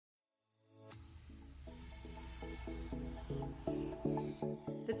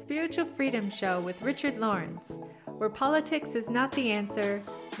Spiritual Freedom Show with Richard Lawrence, where politics is not the answer,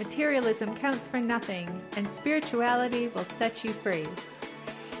 materialism counts for nothing, and spirituality will set you free.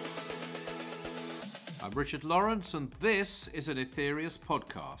 I'm Richard Lawrence, and this is an Aetherius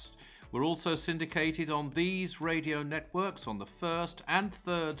podcast. We're also syndicated on these radio networks on the first and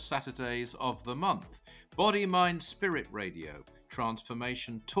third Saturdays of the month. Body, Mind, Spirit Radio,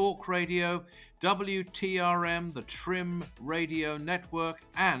 Transformation Talk Radio, WTRM, the Trim Radio Network,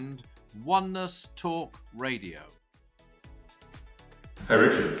 and Oneness Talk Radio. Hey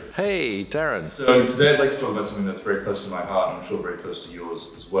Richard. Hey Darren. So today I'd like to talk about something that's very close to my heart, and I'm sure very close to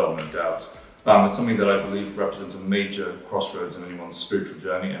yours as well, no doubt. It's something that I believe represents a major crossroads in anyone's spiritual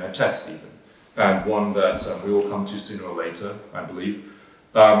journey, and a test even, and one that we will come to sooner or later, I believe.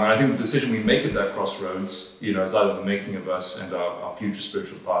 And I think the decision we make at that crossroads, is either the making of us and our future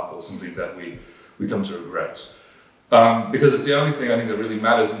spiritual path, or something that we come to regret. Because it's the only thing I think that really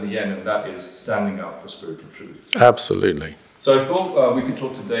matters in the end, and that is standing up for spiritual truth. Absolutely. So I thought we could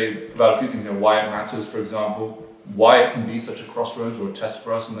talk today about a few things, why it matters, for example, why it can be such a crossroads or a test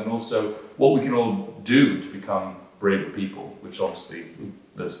for us, and then also what we can all do to become braver people, which obviously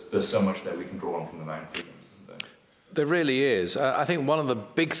there's so much that we can draw on from the Nine Freedoms. There really is. I think one of the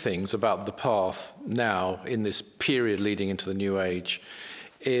big things about the path now in this period leading into the New Age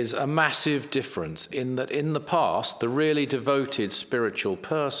is a massive difference in that in the past, the really devoted spiritual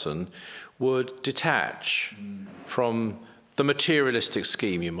person would detach from the materialistic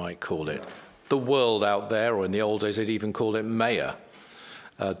scheme, you might call it, the world out there, or in the old days they'd even call it Maya,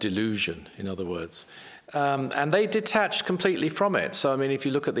 delusion, in other words. And they detached completely from it. So, if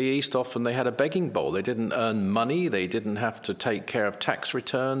you look at the East, often they had a begging bowl. They didn't earn money. They didn't have to take care of tax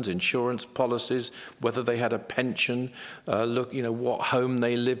returns, insurance policies, whether they had a pension, what home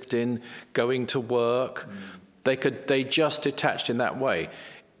they lived in, going to work. They just detached in that way.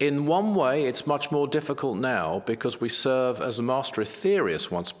 In one way, it's much more difficult now because we serve, as Master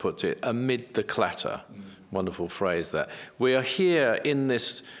Aetherius once put it, amid the clatter. Wonderful phrase that. We are here in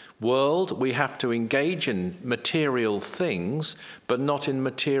this world, we have to engage in material things, but not in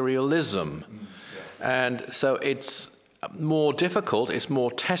materialism. And so it's more difficult, it's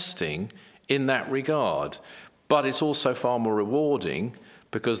more testing in that regard. But it's also far more rewarding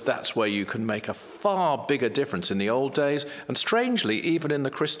because that's where you can make a far bigger difference. In the old days, and strangely, even in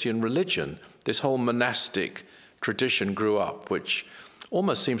the Christian religion, this whole monastic tradition grew up, which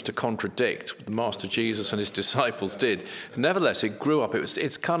almost seems to contradict what the Master Jesus and his disciples did. Nevertheless, it grew up.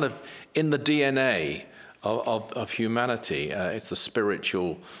 It's kind of in the DNA of humanity. It's the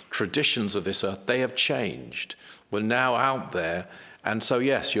spiritual traditions of this earth. They have changed. We're now out there. And so,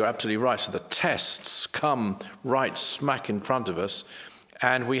 yes, you're absolutely right. So the tests come right smack in front of us.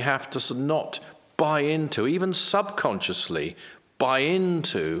 And we have to not buy into, even subconsciously, buy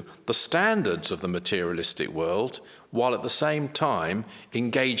into the standards of the materialistic world, while at the same time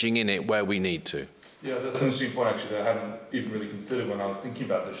engaging in it where we need to. Yeah, that's an interesting point actually that I hadn't even really considered when I was thinking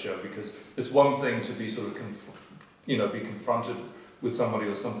about this show, because it's one thing to be sort of be confronted with somebody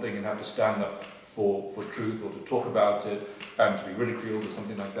or something and have to stand up for truth, or to talk about it and to be ridiculed or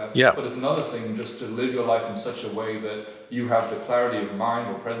something like that. Yeah. But it's another thing just to live your life in such a way that you have the clarity of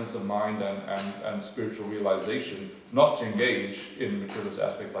mind or presence of mind and spiritual realization not to engage in the materialist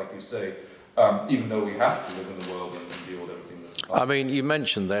aspect, like you say, even though we have to live in the world and deal with everything that's you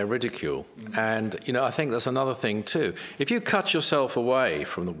mentioned there ridicule. And, I think that's another thing too. If you cut yourself away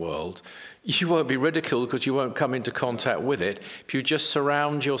from the world, you won't be ridiculed because you won't come into contact with it. If you just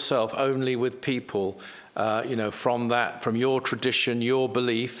surround yourself only with people, from your tradition, your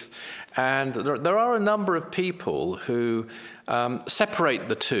belief. And there are a number of people who separate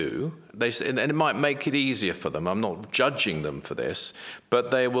the two. And it might make it easier for them. I'm not judging them for this, but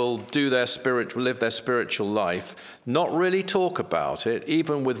they will live their spiritual life, not really talk about it,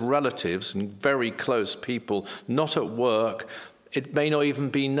 even with relatives and very close people, not at work. It may not even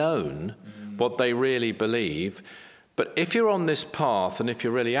be known what they really believe. But if you're on this path, and if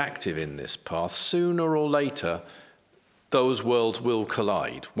you're really active in this path, sooner or later, those worlds will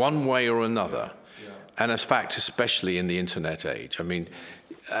collide, one way or another. And in fact, especially in the internet age.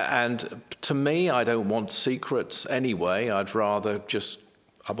 And to me, I don't want secrets anyway. I'd rather just...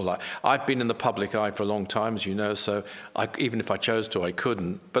 I've been in the public eye for a long time, as you know, so even if I chose to, I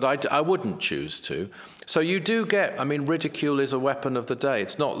couldn't. But I wouldn't choose to. So you do get... ridicule is a weapon of the day.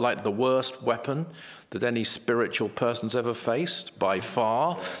 It's not like the worst weapon that any spiritual person's ever faced, by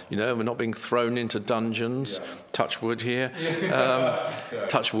far. We're not being thrown into dungeons. Touch wood here.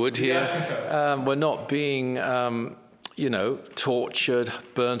 Touch wood here. We're not being... tortured,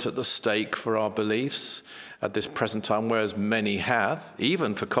 burnt at the stake for our beliefs at this present time, whereas many have,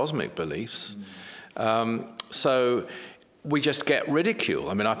 even for cosmic beliefs. So we just get ridicule.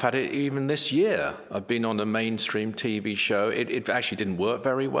 I mean, I've had it even this year. I've been on a mainstream TV show. It actually didn't work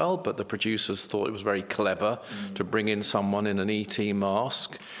very well, but the producers thought it was very clever to bring in someone in an ET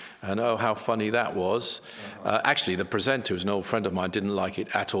mask. And oh, how funny that was. Actually, the presenter, who's an old friend of mine, didn't like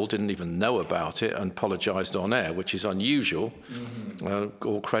it at all, didn't even know about it, and apologized on air, which is unusual.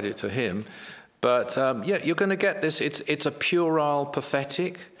 All credit to him. But you're going to get this. It's a puerile,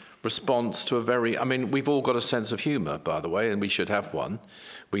 pathetic response to we've all got a sense of humor, by the way, and we should have one.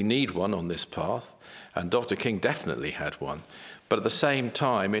 We need one on this path, and Dr. King definitely had one. But at the same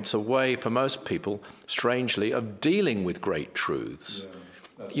time, it's a way for most people, strangely, of dealing with great truths.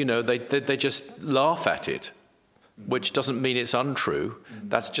 They just laugh at it, which doesn't mean it's untrue.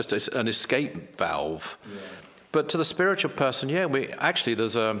 That's just an escape valve. But to the spiritual person,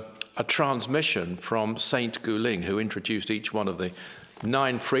 there's a transmission from Saint Guling, who introduced each one of the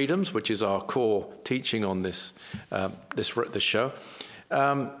 9 freedoms, which is our core teaching on this show,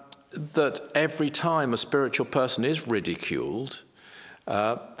 that every time a spiritual person is ridiculed,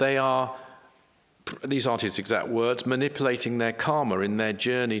 they are, these aren't his exact words, manipulating their karma in their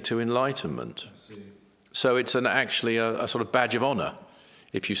journey to enlightenment. So it's actually a sort of badge of honor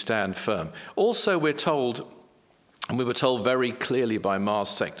if you stand firm. Also, we're told, and we were told very clearly by Mars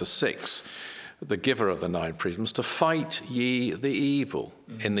Sector 6, the giver of the 9 freedoms, to fight ye the evil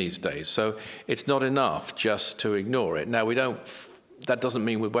in these days. So it's not enough just to ignore it. Now, that doesn't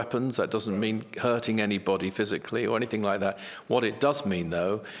mean with weapons, that doesn't mean hurting anybody physically or anything like that. What it does mean,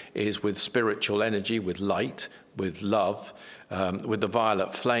 though, is with spiritual energy, with light, with love, with the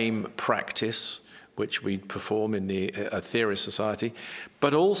violet flame practice, which we perform in the Aetherius Society,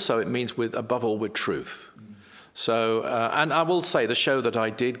 but also it means, above all, with truth. So, and I will say the show that I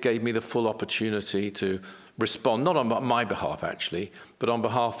did gave me the full opportunity to respond, not on my behalf actually, but on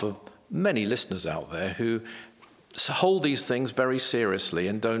behalf of many listeners out there who hold these things very seriously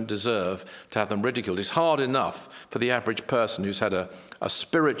and don't deserve to have them ridiculed. It's hard enough for the average person who's had a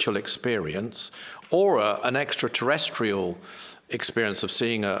spiritual experience or an extraterrestrial experience of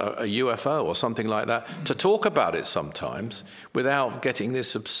seeing a UFO or something like that to talk about it sometimes without getting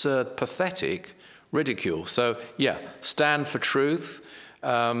this absurd, pathetic ridicule. So, stand for truth.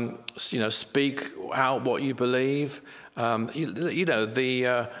 Speak out what you believe.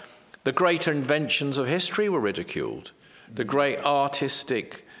 The greater inventions of history were ridiculed. The great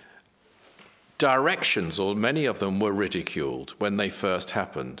artistic directions, or many of them, were ridiculed when they first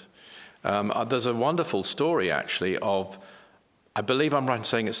happened. There's a wonderful story, actually, of, I believe I'm right in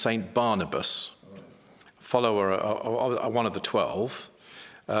saying it's Saint Barnabas, follower of one of the 12,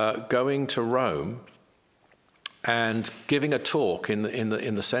 going to Rome and giving a talk in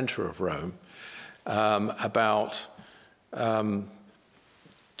the center of Rome about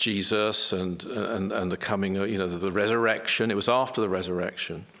Jesus and the coming, the resurrection. It was after the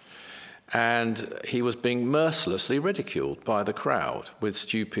resurrection, and he was being mercilessly ridiculed by the crowd with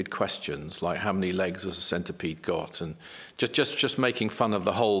stupid questions like how many legs has a centipede got, and just making fun of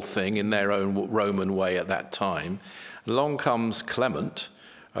the whole thing in their own Roman way at that time. Along comes Clement,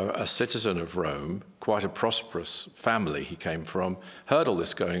 a citizen of Rome, quite a prosperous family he came from, heard all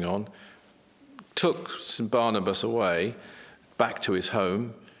this going on, took St. Barnabas away, back to his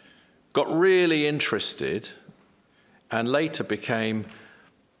home, got really interested, and later became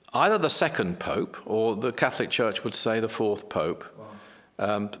either the second pope, or the Catholic Church would say the fourth pope.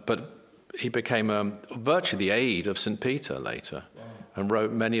 Wow. But he became virtually the aide of St. Peter later, and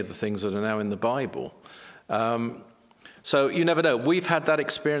wrote many of the things that are now in the Bible. So you never know. We've had that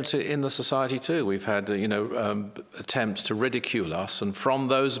experience in the society too. We've had, attempts to ridicule us, and from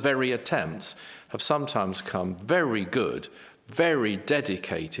those very attempts have sometimes come very good, very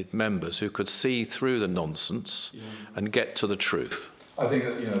dedicated members who could see through the nonsense and get to the truth. I think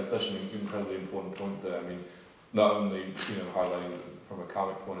that, it's such an incredibly important point there. I mean, not only, highlighting from a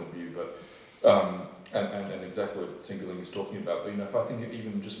karmic point of view, but and exactly what St. Guling is talking about. But, if I think of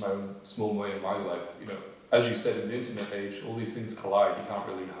even just my own small way in my life, as you said, in the internet age, all these things collide. You can't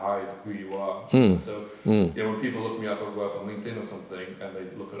really hide who you are. So, when people look me up at work on LinkedIn or something, and they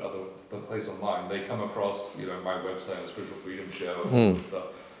look at the place online, they come across, my website, Spiritual Freedom Show, and stuff.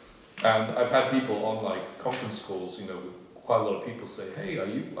 And I've had people on conference calls, with quite a lot of people say, "Hey,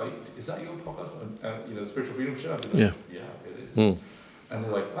 is that your podcast?" And the Spiritual Freedom Show. I'd be like, yeah, it is. And they're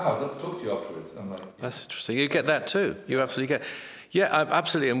like, "Wow, I'd love to talk to you afterwards." I'm like, that's interesting. You get that too. You absolutely get. Yeah,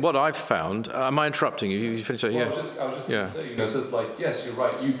 absolutely. And what I've found, am I interrupting you? You finished it? Well, I was just going to say, so it's yes, you're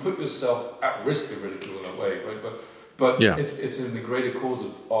right. You put yourself at risk of ridicule in a way, right? But Yeah. it's in the greater cause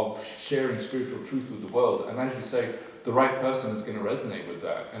of sharing spiritual truth with the world. And as you say, the right person is going to resonate with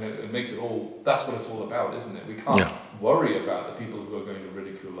that. And it makes it all, that's what it's all about, isn't it? We can't worry about the people who are going to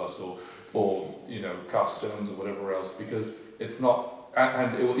ridicule us or cast stones or whatever else, because it's not,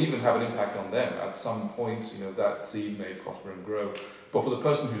 and it will even have an impact on them. At some point, that seed may prosper and grow. But for the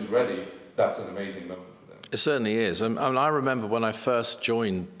person who's ready, that's an amazing moment. It certainly is. I remember when I first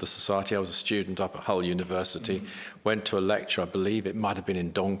joined the Society, I was a student up at Hull University, went to a lecture, I believe it might have been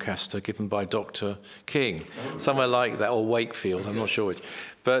in Doncaster, given by Dr. King, somewhere like that, or Wakefield, I'm not sure which.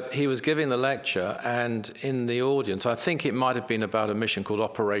 But he was giving the lecture, and in the audience, I think it might have been about a mission called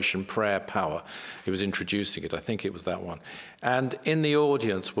Operation Prayer Power. He was introducing it, I think it was that one. And in the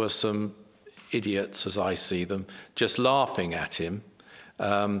audience were some idiots, as I see them, just laughing at him.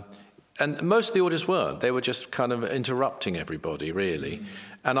 And most of the audience weren't. They were just kind of interrupting everybody, really.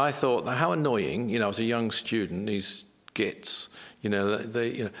 And I thought, how annoying, as a young student, these gits, and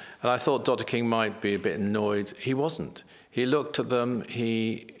I thought Dr. King might be a bit annoyed. He wasn't. He looked at them,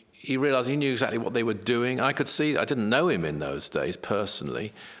 he realized he knew exactly what they were doing. I could see, I didn't know him in those days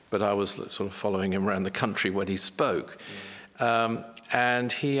personally, but I was sort of following him around the country when he spoke.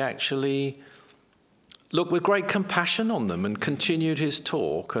 And he actually looked with great compassion on them and continued his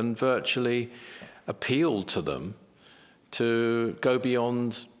talk and virtually appealed to them to go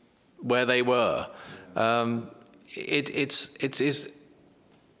beyond where they were. It is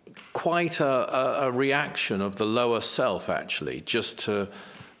quite a reaction of the lower self, actually, just to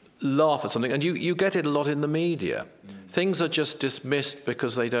laugh at something. And you get it a lot in the media. Things are just dismissed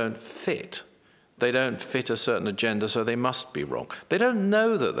because they don't fit. They don't fit a certain agenda, so they must be wrong. They don't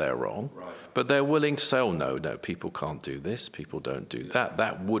know that they're wrong. Right. But they're willing to say, oh, no, people can't do this, people don't do that,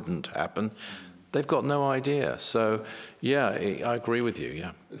 that wouldn't happen. They've got no idea. So, yeah, I agree with you,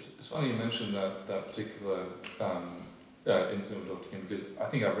 yeah. It's funny you mentioned that particular incident with Dr. King, because I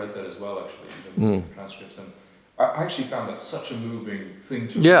think I've read that as well, actually, in the transcripts. And I actually found that such a moving thing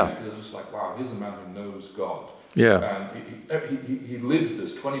to read, because I was just like, wow, here's a man who knows God. Yeah. And he lives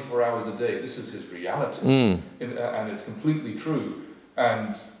this 24 hours a day. This is his reality. And it's completely true.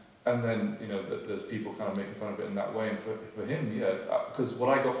 And then, there's people kind of making fun of it in that way. And for him, because what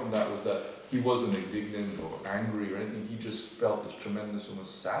I got from that was that he wasn't indignant or angry or anything. He just felt this tremendous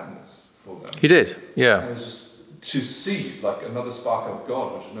almost sadness for them. He did, yeah. And it was just to see like another spark of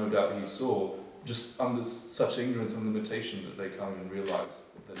God, which no doubt he saw, just under such ignorance and limitation that they can't even realize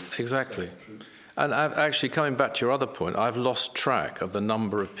that he's exactly. saying the truth. And actually, coming back to your other point, I've lost track of the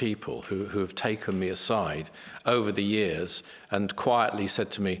number of people who have taken me aside over the years and quietly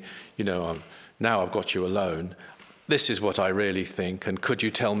said to me, now I've got you alone. This is what I really think, and could you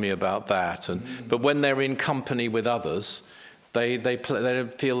tell me about that? But when they're in company with others, they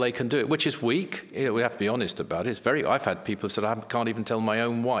don't feel they can do it, which is weak. We have to be honest about it. I've had people who said, I can't even tell my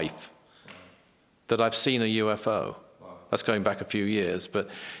own wife that I've seen a UFO. That's going back a few years, but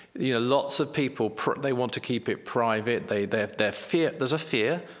lots of people they want to keep it private. Their fear. There's a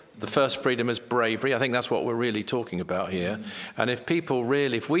fear. The first freedom is bravery. I think that's what we're really talking about here. And if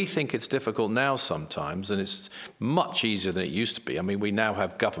we think it's difficult now sometimes, and it's much easier than it used to be. I mean, we now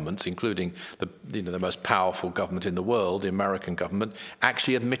have governments, including the most powerful government in the world, the American government,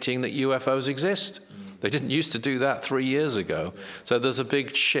 actually admitting that UFOs exist. They didn't used to do that 3 years ago. So there's a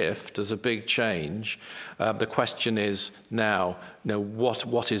big shift, there's a big change. The question is now, why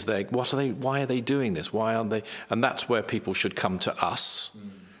are they doing this? Why aren't they? And that's where people should come to us.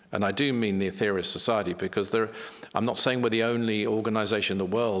 And I do mean the Aetherius Society, because I'm not saying we're the only organisation in the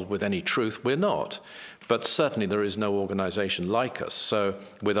world with any truth. We're not. But certainly there is no organisation like us. So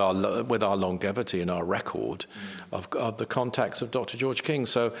with our longevity and our record of the contacts of Dr. George King,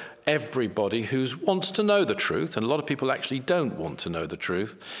 so everybody who wants to know the truth, and a lot of people actually don't want to know the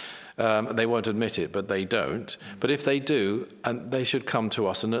truth, they won't admit it, but they don't. But if they do, and they should come to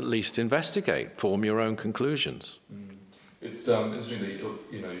us and at least investigate, form your own conclusions. It's interesting that you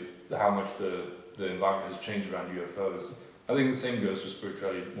talk, how much the environment has changed around UFOs. I think the same goes for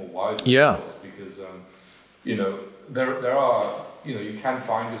spirituality more widely. Yeah. Because there are you can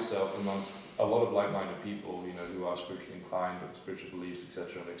find yourself amongst a lot of like-minded people who are spiritually inclined, with spiritual beliefs,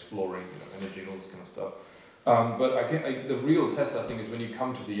 etc., and exploring energy and all this kind of stuff. But the real test, I think, is when you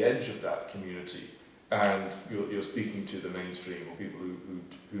come to the edge of that community and you're speaking to the mainstream or people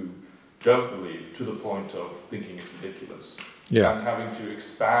who don't believe, to the point of thinking it's ridiculous, and having to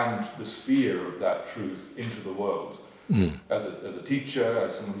expand the sphere of that truth into the world as a teacher,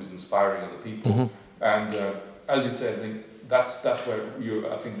 as someone who's inspiring other people, and as you say, I think that's where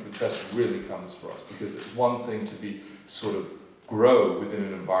I think the test really comes for us, because it's one thing to sort of grow within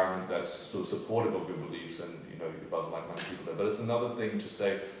an environment that's sort of supportive of your beliefs and you've other like-minded people there. But it's another thing to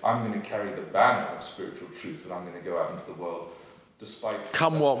say, I'm going to carry the banner of spiritual truth, and I'm going to go out into the world despite...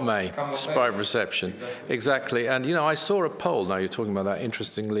 Come what may, despite reception. Exactly. And, I saw a poll, now you're talking about that,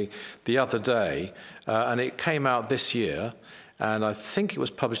 interestingly, the other day, and it came out this year, and I think it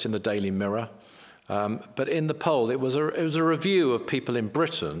was published in the Daily Mirror. But in the poll, it was a review of people in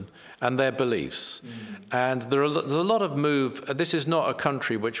Britain and their beliefs. And there's a lot of move. This is not a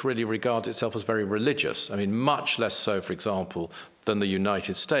country which really regards itself as very religious. I mean, much less so, for example, than the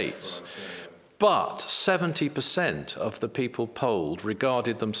United States. But 70% of the people polled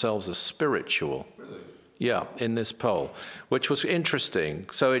regarded themselves as spiritual. Really? Yeah, in this poll, which was interesting.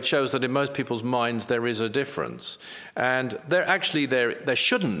 So it shows that in most people's minds there is a difference. And there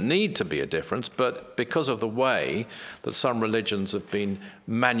shouldn't need to be a difference, but because of the way that some religions have been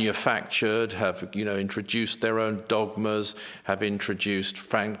manufactured, have introduced their own dogmas, have introduced,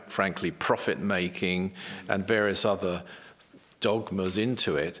 frankly, profit-making and various other dogmas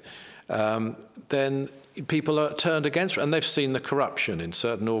into it, then people are turned against it, and they've seen the corruption in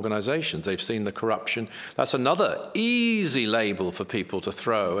certain organizations. They've seen the corruption. That's another easy label for people to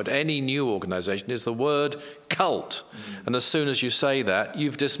throw at any new organization, is the word cult. And as soon as you say that,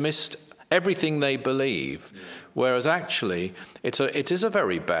 you've dismissed everything they believe. Whereas actually, it is a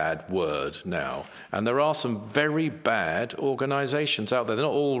very bad word now. And there are some very bad organizations out there. They're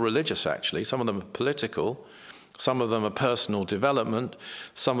not all religious, actually. Some of them are political. Some of them are personal development.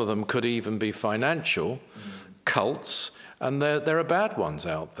 Some of them could even be financial cults. And there are bad ones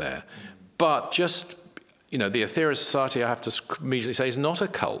out there. But just, the Atheist Society, I have to immediately say, is not a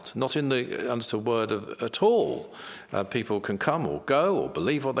cult, not in the understood word at all. People can come or go or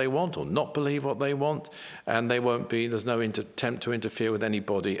believe what they want or not believe what they want. And there's no attempt to interfere with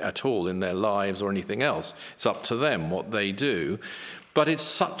anybody at all in their lives or anything else. It's up to them what they do. But it's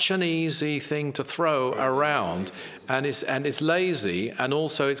such an easy thing to throw around, and it's lazy, and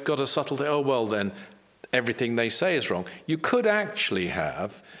also it's got a subtlety. Oh, well, then everything they say is wrong. You could actually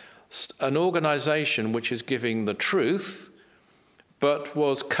have an organization which is giving the truth, but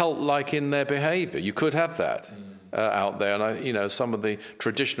was cult-like in their behavior. You could have that out there. And, some of the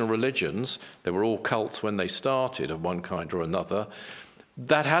traditional religions, they were all cults when they started of one kind or another.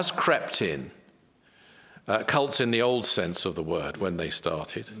 That has crept in. Cults in the old sense of the word when they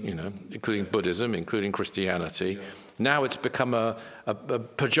started, including Buddhism, including Christianity. Yeah. Now it's become a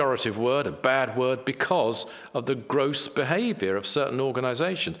pejorative word, a bad word, because of the gross behavior of certain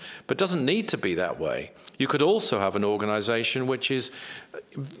organizations. But it doesn't need to be that way. You could also have an organization which is,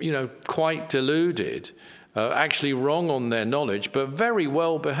 quite deluded, actually wrong on their knowledge, but very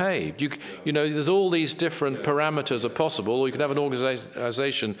well behaved. There's all these different parameters are possible. Or you could have an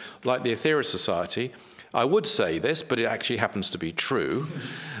organization like the Atheist Society. I would say this, but it actually happens to be true,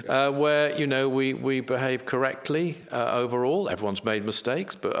 where, we behave correctly overall. Everyone's made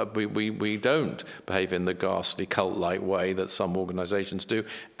mistakes, but we don't behave in the ghastly cult-like way that some organizations do.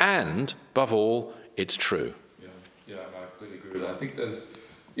 And, above all, it's true. Yeah, I completely agree with that. I think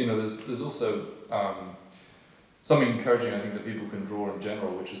there's also something encouraging, I think, that people can draw in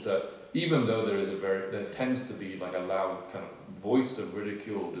general, which is that even though there tends to be like a loud kind of voice of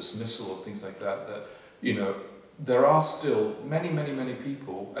ridicule, dismissal, of things like that, there are still many, many, many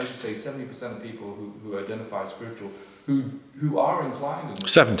people, as you say, 70% of people who identify as spiritual, who are inclined in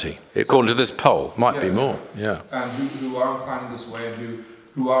this 70, according to this poll, might be more, yeah. And who are inclined in this way, and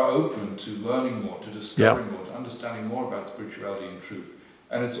who are open to learning more, to discovering more, to understanding more about spirituality and truth.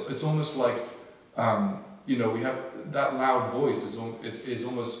 And it's almost like, we have that loud voice is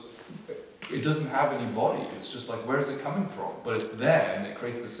almost... It doesn't have any body. It's just like, where is it coming from? But it's there, and it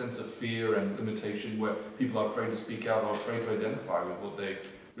creates this sense of fear and limitation where people are afraid to speak out or afraid to identify with what they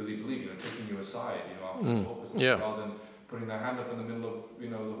really believe. Taking you aside, after the talk or something, rather than putting their hand up in the middle of, the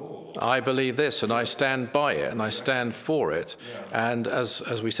hall. I believe this, and I stand by it, and I stand for it. Yeah. And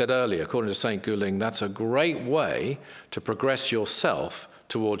as we said earlier, according to St. Guling, that's a great way to progress yourself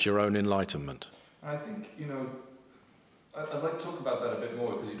towards your own enlightenment. And I think, I'd like to talk about that a bit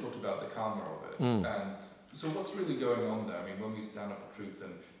more, because you talked about the karma of it. And so what's really going on there? I mean, when we stand up for truth,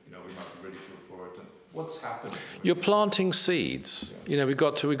 and we might be ridiculed for it, and what's happening? You're planting seeds. Yeah. We've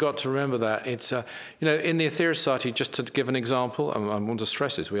got to remember that. It's in the Atheist Society, just to give an example, I want to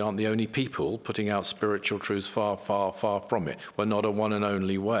stress this, we aren't the only people putting out spiritual truths. Far, far, far from it. We're not a one and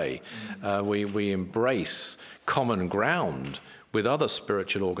only way. We embrace common ground with other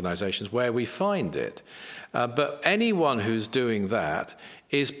spiritual organizations where we find it. But anyone who's doing that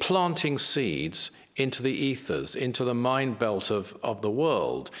is planting seeds into the ethers, into the mind belt of the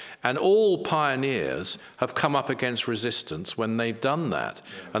world. And all pioneers have come up against resistance when they've done that.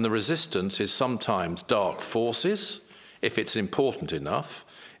 And the resistance is sometimes dark forces, if it's important enough.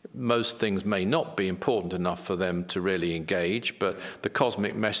 Most things may not be important enough for them to really engage, but the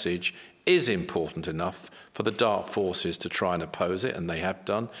cosmic message is important enough for the dark forces to try and oppose it, and they have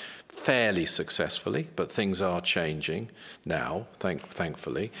done fairly successfully, but things are changing now,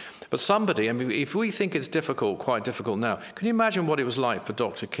 thankfully. But somebody, I mean, if we think it's difficult, quite difficult now, can you imagine what it was like for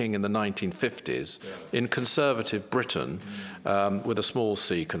Dr. King in the 1950s in conservative Britain, with a small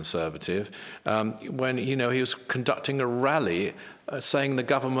c conservative, when, he was conducting a rally saying the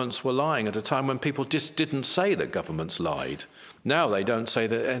governments were lying at a time when people just didn't say that governments lied. Now they don't say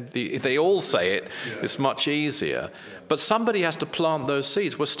that, they all say it. Yeah. It's much easier. Yeah. But somebody has to plant those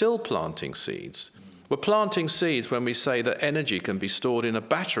seeds. We're still planting seeds. We're planting seeds when we say that energy can be stored in a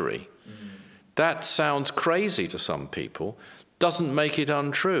battery. That sounds crazy to some people. Doesn't make it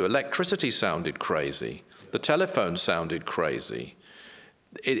untrue. Electricity sounded crazy. The telephone sounded crazy.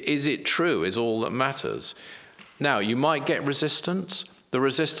 Is it true is all that matters. Now, you might get resistance. The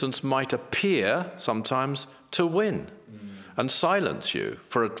resistance might appear sometimes to win and silence you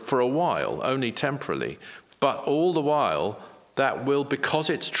for a while, only temporarily. But all the while, that will, because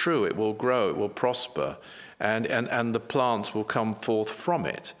it's true, it will grow, it will prosper, and the plants will come forth from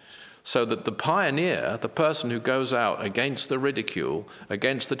it. So that the pioneer, the person who goes out against the ridicule,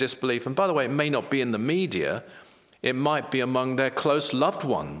 against the disbelief, and by the way, it may not be in the media, it might be among their close loved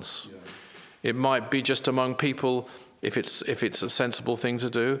ones. Yeah. It might be just among people, if it's a sensible thing to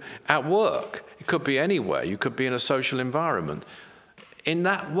do, at work. It could be anywhere. You could be in a social environment. In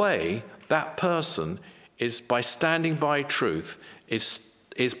that way, that person is, by standing by truth, is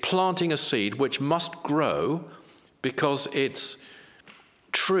planting a seed which must grow because it's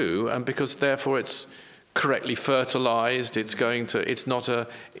true and because therefore it's correctly fertilized. It's not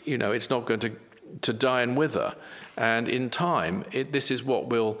going to die and wither. And in time, this is what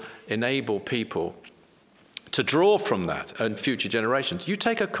will enable people to draw from that and future generations. You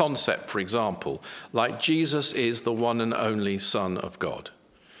take a concept, for example, like Jesus is the one and only Son of God.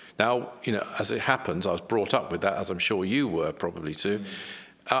 Now, as it happens, I was brought up with that, as I'm sure you were probably too.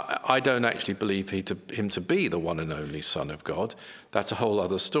 I don't actually believe him to be the one and only Son of God. That's a whole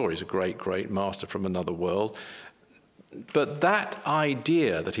other story. He's a great, great master from another world. But that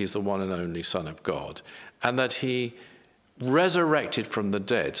idea that he's the one and only Son of God and that he resurrected from the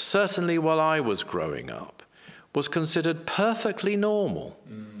dead, certainly while I was growing up, was considered perfectly normal.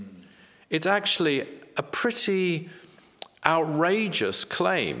 It's actually a pretty outrageous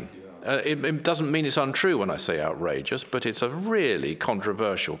claim. It doesn't mean it's untrue when I say outrageous, but it's a really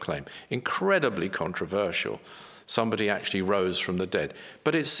controversial claim, incredibly controversial. Somebody actually rose from the dead.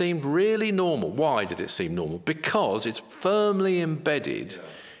 But it seemed really normal. Why did it seem normal? Because it's firmly embedded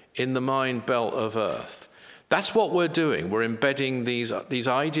in the mind belt of Earth. That's what we're doing. We're embedding these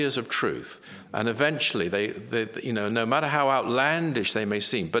ideas of truth, and eventually, they no matter how outlandish they may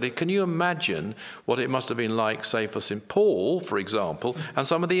seem. But can you imagine what it must have been like, say, for St. Paul, for example, and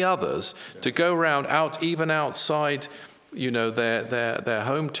some of the others, to go around even outside, their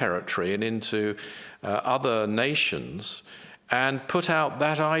home territory and into other nations, and put out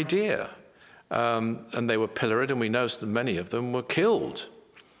that idea, and they were pilloried, and we know many of them were killed.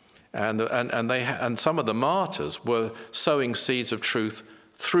 And some of the martyrs were sowing seeds of truth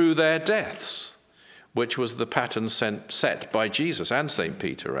through their deaths, which was the pattern set by Jesus and St.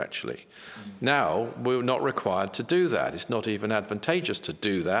 Peter, actually. Now, we're not required to do that. It's not even advantageous to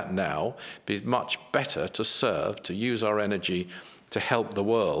do that now. It's much better to serve, to use our energy to help the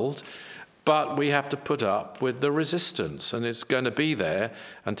world. But we have to put up with the resistance, and it's going to be there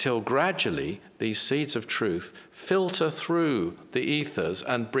until gradually these seeds of truth filter through the ethers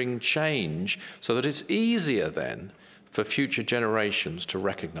and bring change so that it's easier then for future generations to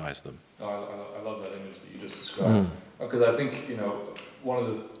recognize them. I love that image that you just described. Because I think, one of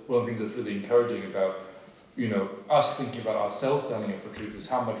the things that's really encouraging about, us thinking about ourselves standing up for truth is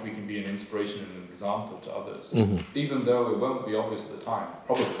how much we can be an inspiration and an example to others. Even though it won't be obvious at the time,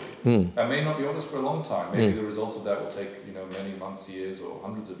 probably. It may not be obvious for a long time. Maybe the results of that will take, many months, years, or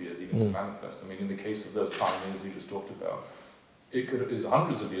hundreds of years even to manifest. I mean, in the case of those pioneers you just talked about, it was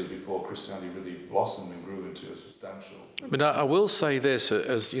hundreds of years before Christianity really blossomed and grew into a substantial... But I will say this,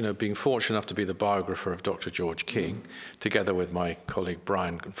 as being fortunate enough to be the biographer of Dr. George King, together with my colleague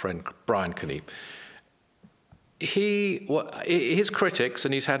friend Brian Kniep, his critics,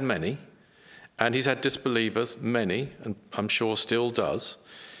 and he's had many, And he's had disbelievers, many, and I'm sure still does.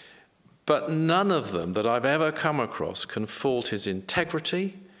 But none of them that I've ever come across can fault his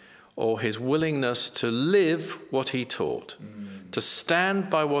integrity or his willingness to live what he taught, to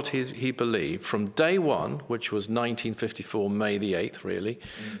stand by what he believed from day one, which was 1954, May the 8th, really,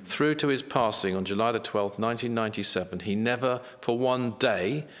 through to his passing on July the 12th, 1997. He never, for one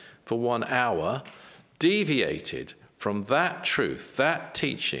day, for 1 hour, deviated from that truth, that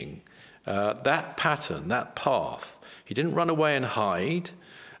teaching, that pattern, that path. He didn't run away and hide.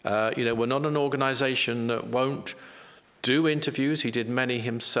 We're not an organization that won't do interviews. He did many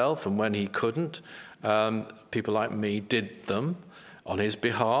himself, and when he couldn't, people like me did them on his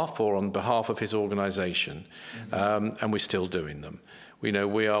behalf or on behalf of his organization, and we're still doing them.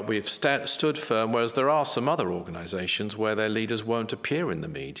 We've stood firm, whereas there are some other organizations where their leaders won't appear in the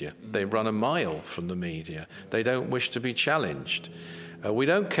media. They run a mile from the media. They don't wish to be challenged. We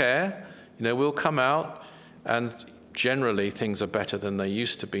don't care. We'll come out, and generally things are better than they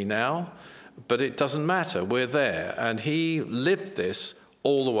used to be now, but it doesn't matter. We're there, and he lived this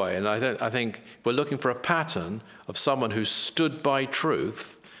all the way. And I think we're looking for a pattern of someone who stood by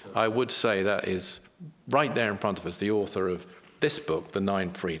truth. I would say that is right there in front of us, the author of this book, The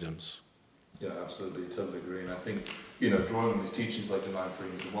 9 Freedoms. Yeah, absolutely, totally agree. And I think, drawing on these teachings like the 9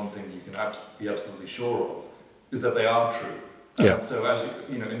 Freedoms, the one thing you can be absolutely sure of is that they are true. Yeah. So as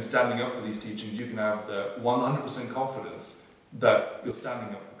in standing up for these teachings, you can have the 100% confidence that you're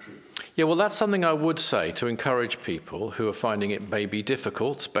standing up for truth. Yeah, well, that's something I would say to encourage people who are finding it maybe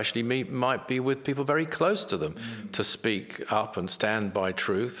difficult, especially might be with people very close to them, to speak up and stand by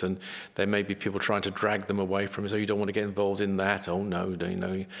truth. And there may be people trying to drag them away from it. So you don't want to get involved in that. Oh, no,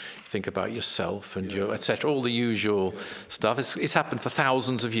 you think about yourself and your, etc. All the usual stuff. It's happened for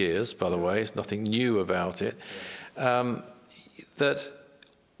thousands of years, by the way. There's nothing new about it. That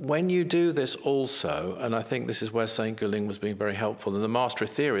when you do this also, and I think this is where St. Guling was being very helpful, and the Master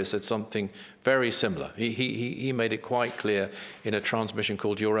Aetherius said something very similar. He made it quite clear in a transmission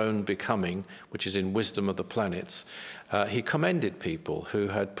called Your Own Becoming, which is in Wisdom of the Planets. He commended people who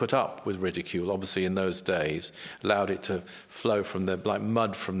had put up with ridicule, obviously in those days, allowed it to flow from their, like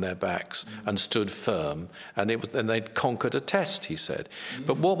mud from their backs, and stood firm. And they'd conquered a test, he said.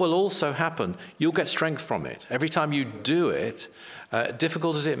 But what will also happen, you'll get strength from it. Every time you do it,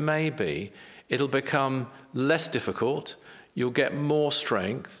 difficult as it may be, it'll become less difficult, you'll get more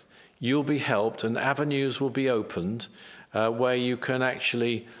strength, you'll be helped, and avenues will be opened where you can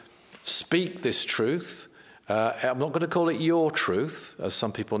actually speak this truth. I'm not going to call it your truth, as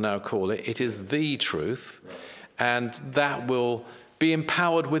some people now call it. It is the truth, and that will be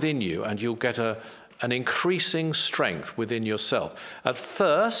empowered within you, and you'll get an increasing strength within yourself. At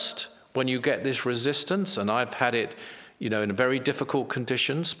first, when you get this resistance, and I've had it, in very difficult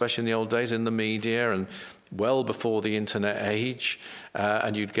conditions, especially in the old days in the media and well before the internet age,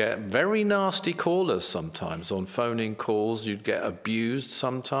 and you'd get very nasty callers sometimes on phoning calls, you'd get abused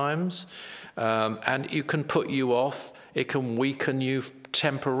sometimes, and it can put you off, it can weaken you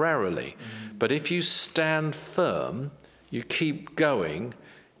temporarily. But if you stand firm, you keep going,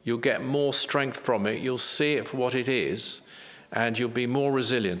 you'll get more strength from it, you'll see it for what it is, and you'll be more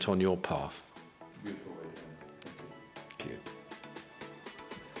resilient on your path.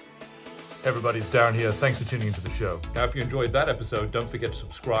 Hey everybody, it's Darren here. Thanks for tuning into the show. Now, if you enjoyed that episode, don't forget to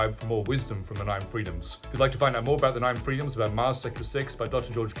subscribe for more wisdom from the 9 Freedoms. If you'd like to find out more about the 9 Freedoms, about Mars Sector 6 by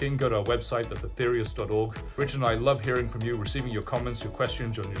Dr. George King, go to our website, that's aetherius.org. Richard and I love hearing from you, receiving your comments, your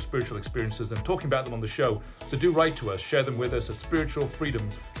questions on your spiritual experiences, and talking about them on the show. So do write to us, share them with us at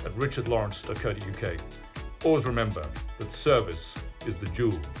spiritualfreedom@richardlawrence.co.uk. Always remember that service is the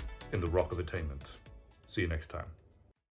jewel in the rock of attainment. See you next time.